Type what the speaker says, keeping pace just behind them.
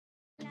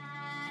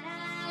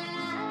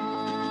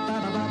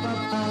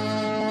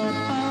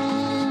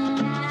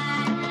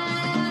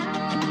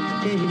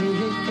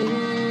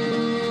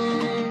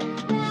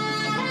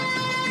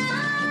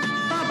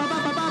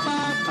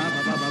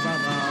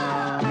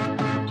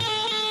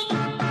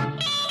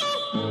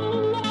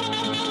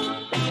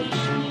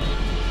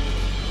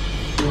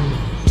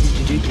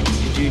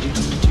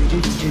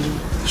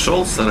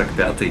Шел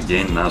 45-й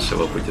день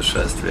нашего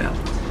путешествия.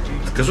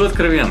 Скажу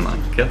откровенно,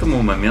 к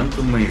этому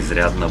моменту мы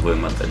изрядно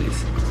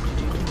вымотались.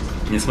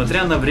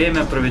 Несмотря на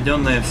время,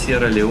 проведенное в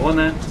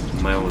Сьерра-Леоне,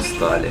 мы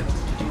устали.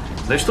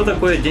 Да и что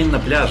такое день на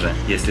пляже,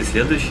 если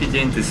следующий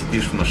день ты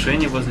спишь в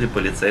машине возле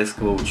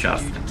полицейского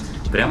участка,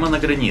 прямо на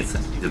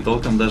границе, где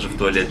толком даже в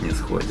туалет не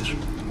сходишь.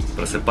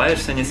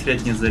 Просыпаешься ни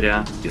свет ни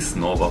заря и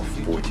снова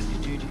в путь.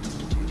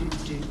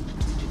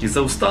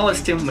 Из-за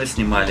усталости мы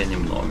снимали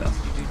немного.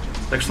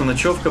 Так что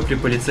ночевка при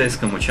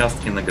полицейском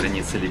участке на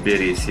границе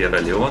Либерии и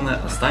Сьерра-Леоне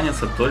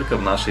останется только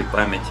в нашей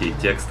памяти и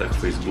текстах в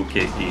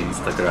Фейсбуке и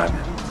Инстаграме.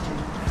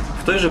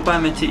 В той же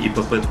памяти и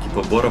попытки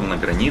поборов на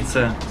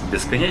границе,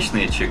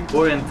 бесконечные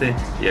чекпоинты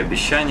и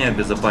обещания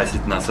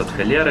обезопасить нас от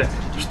холеры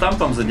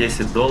штампом за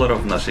 $10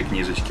 в нашей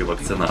книжечке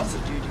вакцинации.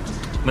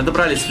 Мы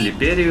добрались в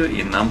Либерию,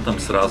 и нам там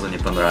сразу не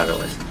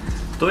понравилось.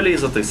 То ли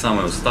из-за той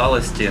самой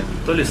усталости,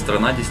 то ли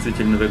страна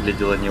действительно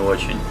выглядела не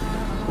очень.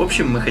 В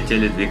общем, мы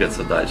хотели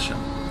двигаться дальше.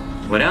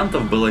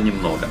 Вариантов было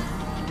немного.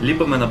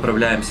 Либо мы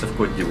направляемся в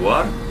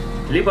Коть-д'Ивуар,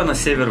 либо на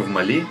север в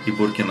Мали и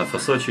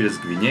Буркина-Фасо через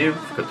Гвинею,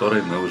 в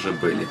которой мы уже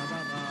были.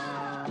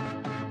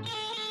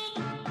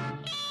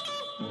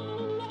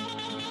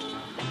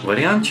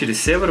 Вариант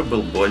через север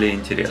был более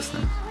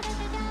интересным.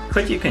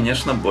 Хоть и,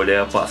 конечно,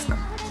 более опасным.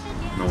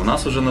 Но у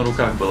нас уже на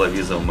руках была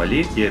виза в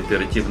Мали, и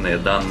оперативные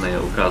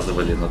данные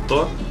указывали на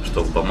то,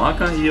 что в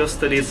Бамако, ее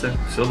столице,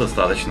 все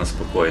достаточно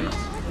спокойно.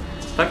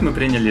 Так мы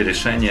приняли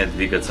решение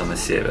двигаться на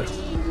север.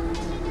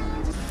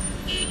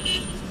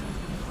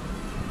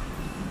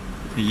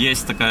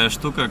 Есть такая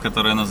штука,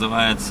 которая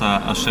называется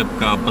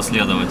ошибка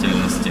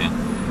последовательности.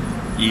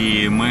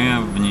 И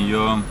мы в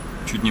нее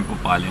чуть не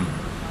попали.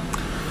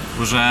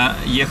 Уже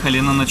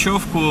ехали на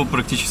ночевку,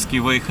 практически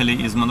выехали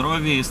из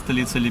Монровии,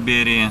 столицы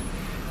Либерии.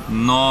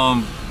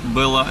 Но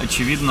было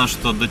очевидно,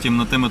 что до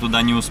темноты мы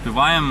туда не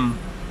успеваем.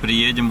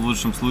 Приедем в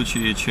лучшем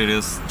случае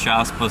через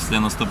час после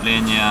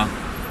наступления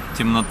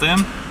темноты.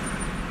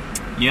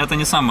 И это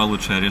не самое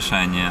лучшее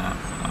решение.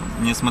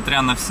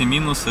 Несмотря на все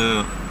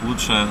минусы,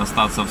 лучше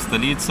остаться в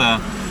столице,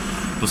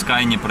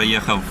 пускай не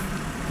проехав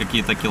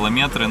какие-то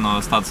километры, но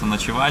остаться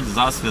ночевать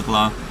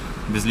засветло,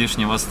 без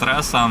лишнего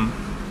стресса,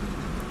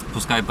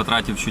 пускай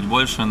потратив чуть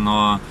больше,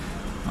 но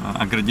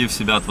оградив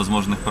себя от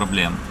возможных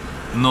проблем.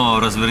 Но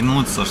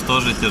развернуться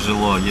что же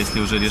тяжело, если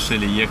уже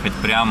решили ехать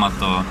прямо,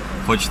 то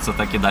хочется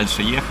так и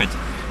дальше ехать.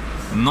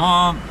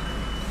 Но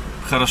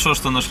хорошо,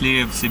 что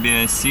нашли в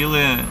себе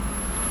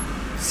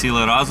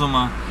силы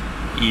разума,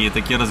 и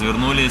таки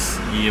развернулись,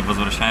 и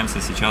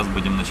возвращаемся сейчас,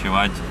 будем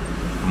ночевать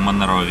в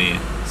Монровии,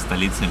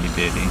 столице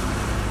Либерии.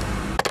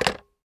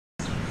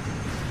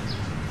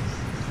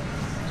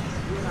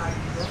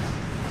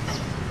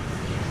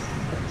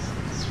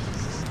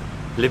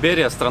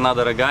 Либерия страна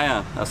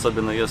дорогая,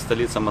 особенно ее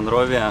столица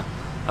Монровия.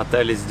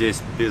 Отели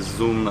здесь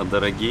безумно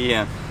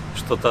дорогие.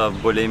 Что-то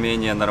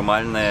более-менее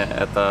нормальное,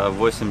 это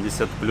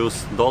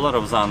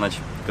 $80+ за ночь.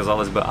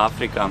 Казалось бы,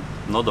 Африка,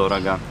 но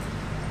дорого.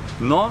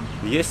 Но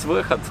есть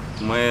выход.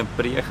 Мы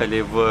приехали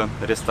в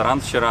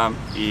ресторан вчера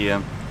и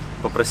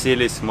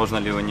попросились, можно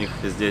ли у них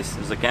здесь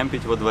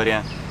закемпить во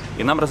дворе.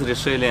 И нам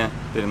разрешили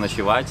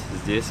переночевать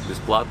здесь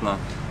бесплатно,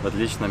 в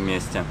отличном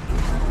месте.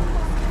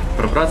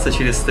 Пробраться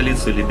через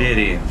столицу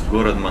Либерии в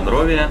город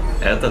Монровия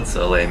 – это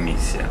целая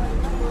миссия.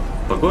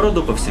 По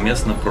городу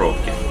повсеместно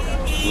пробки.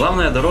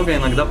 Главная дорога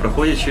иногда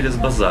проходит через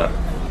базар,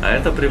 а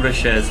это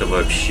превращается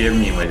вообще в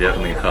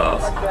неимоверный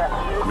хаос.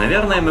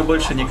 Наверное, мы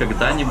больше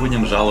никогда не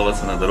будем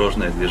жаловаться на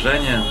дорожное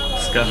движение,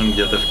 скажем,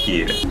 где-то в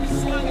Киеве.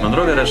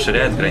 Монровия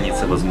расширяет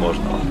границы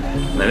возможного.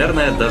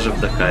 Наверное, даже в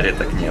Дакаре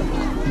так не было.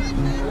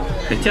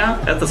 Хотя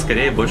это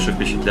скорее больше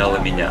впечатляло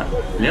меня.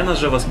 Лена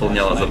же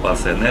восполняла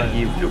запасы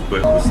энергии в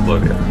любых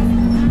условиях.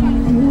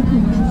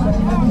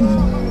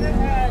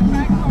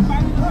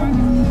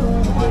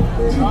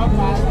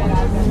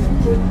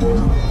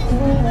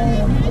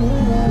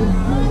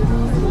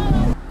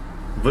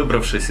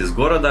 Выбравшись из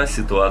города,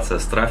 ситуация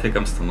с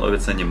трафиком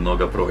становится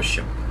немного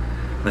проще.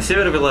 На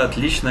север вела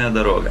отличная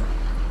дорога.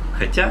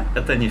 Хотя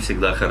это не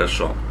всегда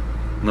хорошо.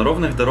 На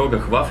ровных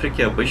дорогах в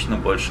Африке обычно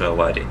больше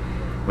аварий.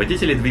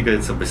 Водители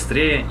двигаются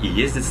быстрее, и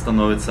ездить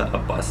становится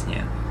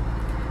опаснее.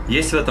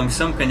 Есть в этом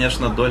всем,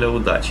 конечно, доля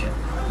удачи,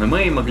 но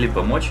мы и могли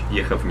помочь,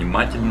 ехав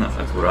внимательно,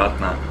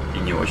 аккуратно и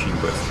не очень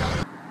быстро.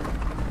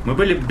 Мы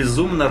были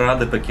безумно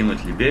рады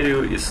покинуть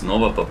Либерию и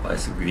снова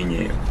попасть в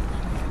Гвинею.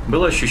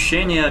 Было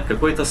ощущение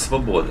какой-то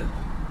свободы.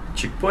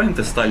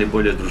 Чекпоинты стали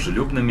более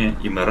дружелюбными,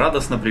 и мы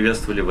радостно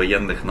приветствовали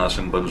военных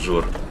нашим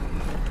бонжур.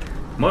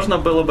 Можно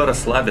было бы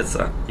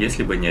расслабиться,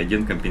 если бы не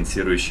один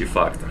компенсирующий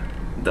фактор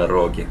 –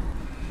 дороги.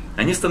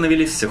 Они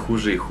становились все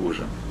хуже и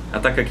хуже. А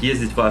так как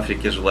ездить в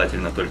Африке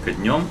желательно только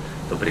днем,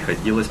 то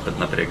приходилось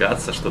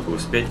поднапрягаться, чтобы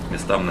успеть к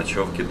местам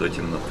ночевки до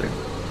темноты.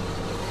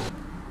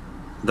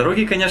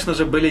 Дороги, конечно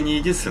же, были не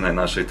единственной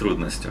нашей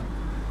трудностью.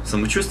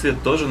 Самочувствие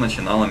тоже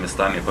начинало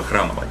местами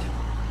похрамывать.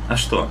 А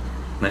что?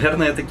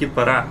 Наверное, таки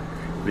пора,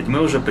 ведь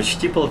мы уже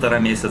почти 1,5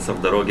 месяца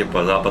в дороге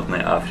по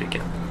Западной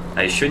Африке,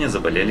 а еще не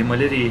заболели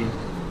малярией.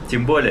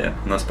 Тем более,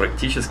 нас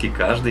практически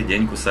каждый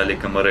день кусали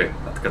комары,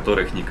 от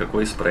которых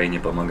никакой спрей не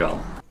помогал.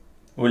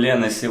 У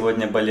Лены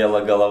сегодня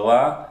болела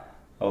голова,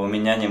 а у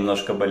меня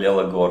немножко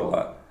болело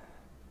горло.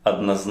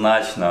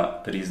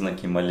 Однозначно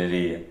признаки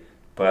малярии,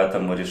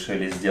 поэтому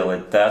решили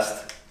сделать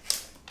тест.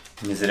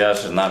 Не зря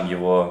же нам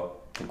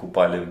его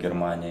покупали в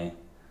Германии.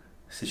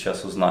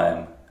 Сейчас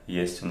узнаем,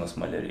 есть у нас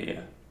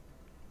малярия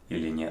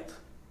или нет.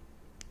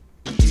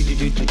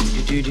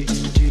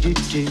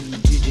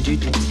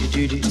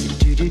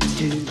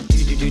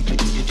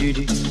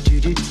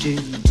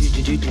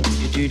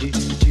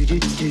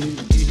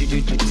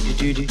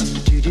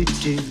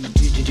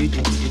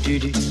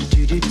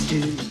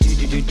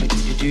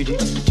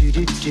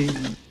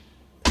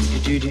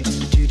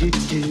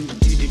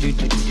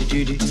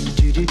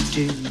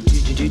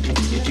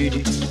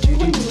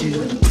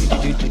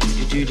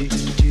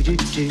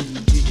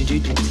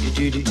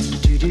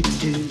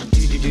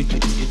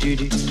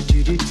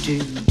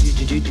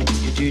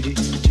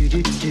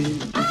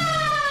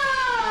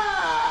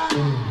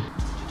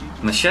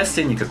 На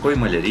счастье, никакой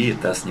малярии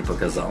тест не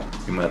показал,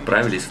 и мы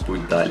отправились в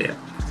путь далее.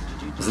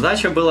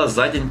 Задача была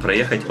за день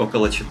проехать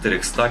около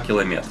 400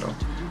 километров,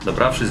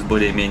 добравшись в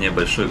более-менее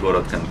большой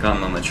город Канкан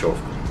на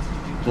ночевку.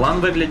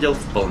 План выглядел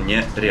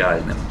вполне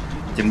реальным,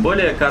 тем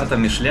более карта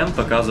Мишлен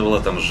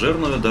показывала там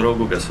жирную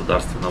дорогу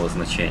государственного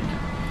значения.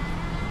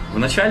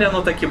 Вначале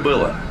оно так и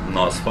было,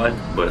 но асфальт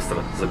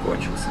быстро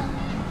закончился.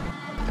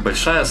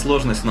 Большая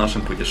сложность в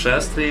нашем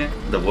путешествии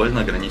 –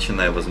 довольно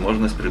ограниченная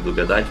возможность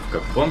предугадать, в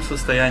каком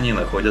состоянии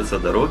находятся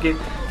дороги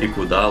и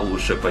куда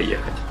лучше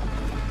поехать.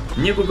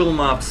 Ни Google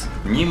Maps,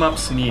 ни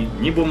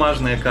Maps.me, ни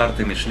бумажные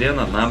карты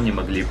Мишлена нам не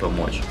могли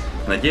помочь.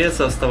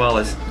 Надеяться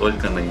оставалось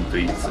только на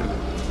интуицию.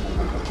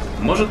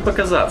 Может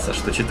показаться,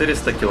 что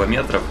 400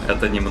 километров –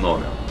 это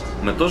немного.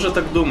 Мы тоже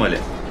так думали,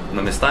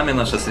 но местами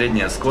наша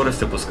средняя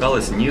скорость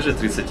опускалась ниже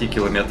 30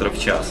 км в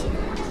час.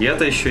 И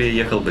это еще и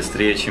ехал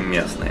быстрее, чем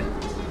местные.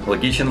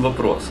 Логичен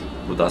вопрос,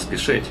 куда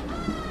спешить?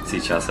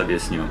 Сейчас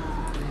объясню.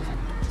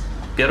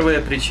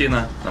 Первая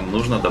причина – нам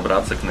нужно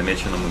добраться к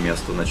намеченному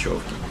месту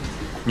ночевки.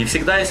 Не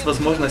всегда есть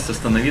возможность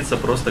остановиться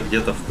просто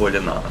где-то в поле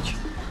на ночь.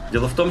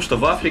 Дело в том, что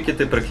в Африке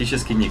ты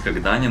практически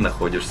никогда не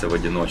находишься в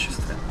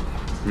одиночестве.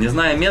 Не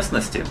зная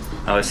местности,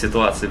 а о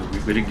ситуации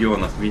в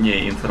регионах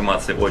Гвинеи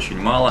информации очень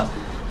мало,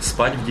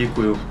 спать в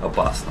дикую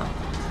опасно.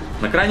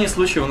 На крайний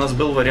случай у нас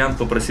был вариант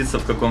попроситься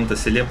в каком-то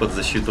селе под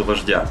защиту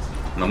вождя,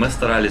 но мы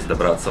старались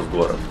добраться в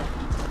город.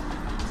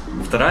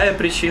 Вторая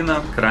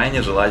причина –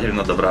 крайне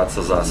желательно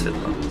добраться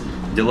засветло.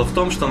 Дело в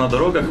том, что на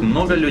дорогах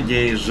много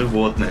людей,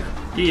 животных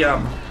и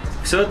ям.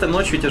 Все это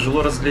ночью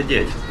тяжело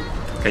разглядеть.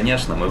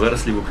 Конечно, мы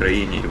выросли в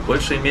Украине и в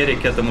большей мере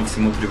к этому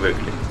всему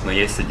привыкли, но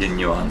есть один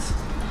нюанс.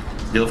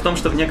 Дело в том,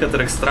 что в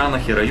некоторых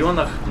странах и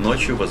районах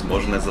ночью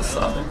возможны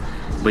засады.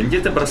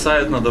 Бандиты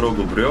бросают на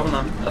дорогу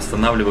бревна,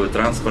 останавливают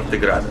транспорт и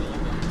грабят.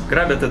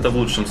 Грабят это в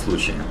лучшем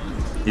случае.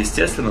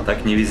 Естественно,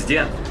 так не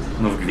везде,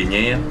 но в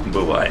Гвинее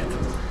бывает.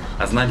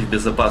 А знать, в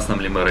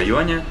безопасном ли мы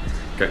районе,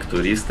 как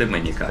туристы, мы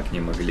никак не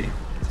могли.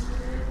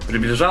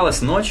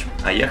 Приближалась ночь,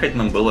 а ехать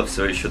нам было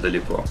все еще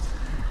далеко.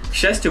 К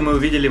счастью, мы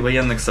увидели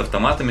военных с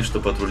автоматами, что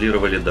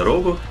патрулировали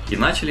дорогу, и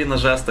начали на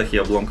жестах и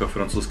обломках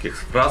французских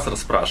фраз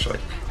расспрашивать,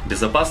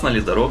 безопасна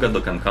ли дорога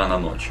до Канкана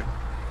ночью.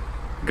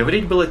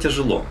 Говорить было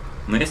тяжело,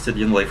 но есть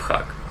один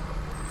лайфхак.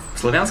 В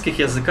славянских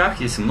языках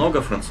есть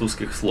много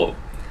французских слов.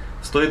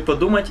 Стоит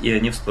подумать, и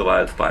они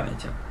всплывают в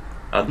памяти.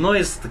 Одно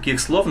из таких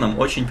слов нам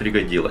очень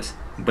пригодилось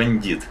 –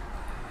 бандит.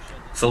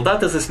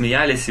 Солдаты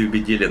засмеялись и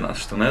убедили нас,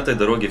 что на этой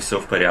дороге все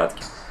в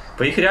порядке.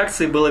 По их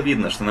реакции было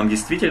видно, что нам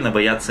действительно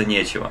бояться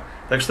нечего,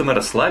 так что мы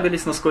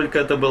расслабились, насколько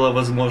это было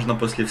возможно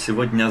после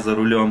всего дня за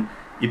рулем,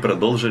 и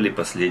продолжили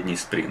последний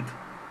спринт.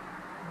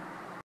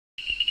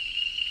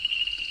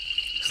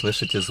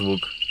 Слышите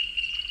звук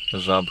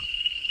жаб,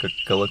 как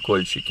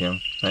колокольчики,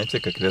 знаете,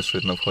 как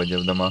вешают на входе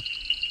в дома?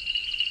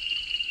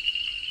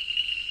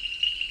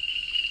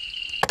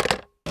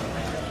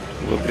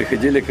 Вы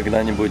приходили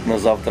когда-нибудь на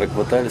завтрак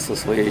в отель со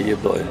своей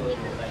едой?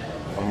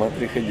 А мы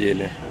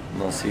приходили.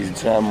 У нас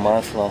есть джем,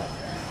 масло,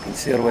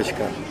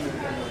 консервочка.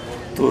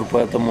 Тур по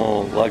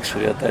этому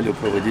лакшери отелю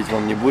проводить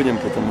вам не будем,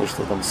 потому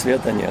что там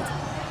света нет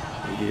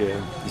и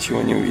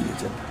ничего не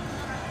увидите.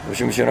 В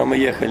общем, вчера мы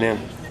ехали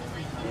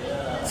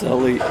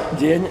целый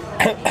день,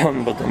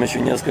 потом еще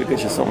несколько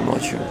часов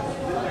ночью.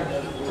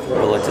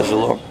 Было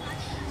тяжело.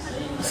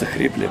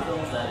 Захрипли.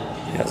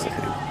 Я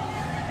захрип.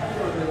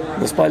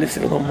 Мы спали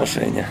все равно в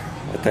машине.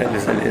 В отель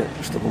взяли,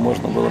 чтобы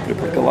можно было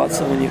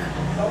припарковаться у них,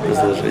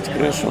 разложить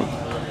крышу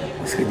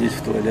и сходить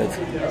в туалет.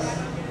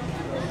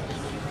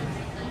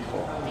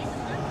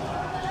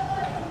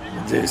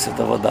 Надеюсь,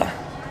 это вода.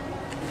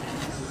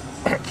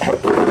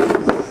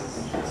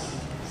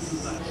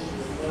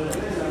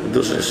 В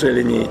душ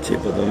решили не идти,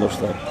 потому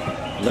что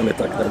нам и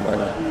так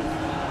нормально.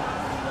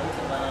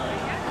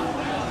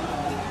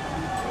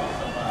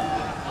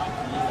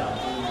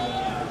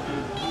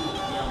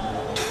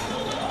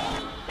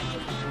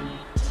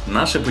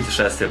 Наше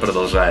путешествие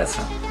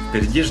продолжается.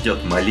 Впереди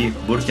ждет Мали,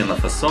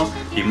 Буркина-Фасо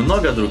и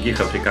много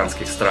других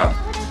африканских стран.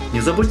 Не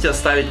забудьте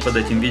оставить под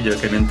этим видео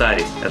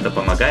комментарий, это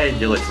помогает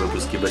делать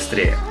выпуски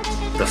быстрее.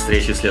 До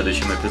встречи в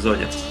следующем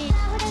эпизоде.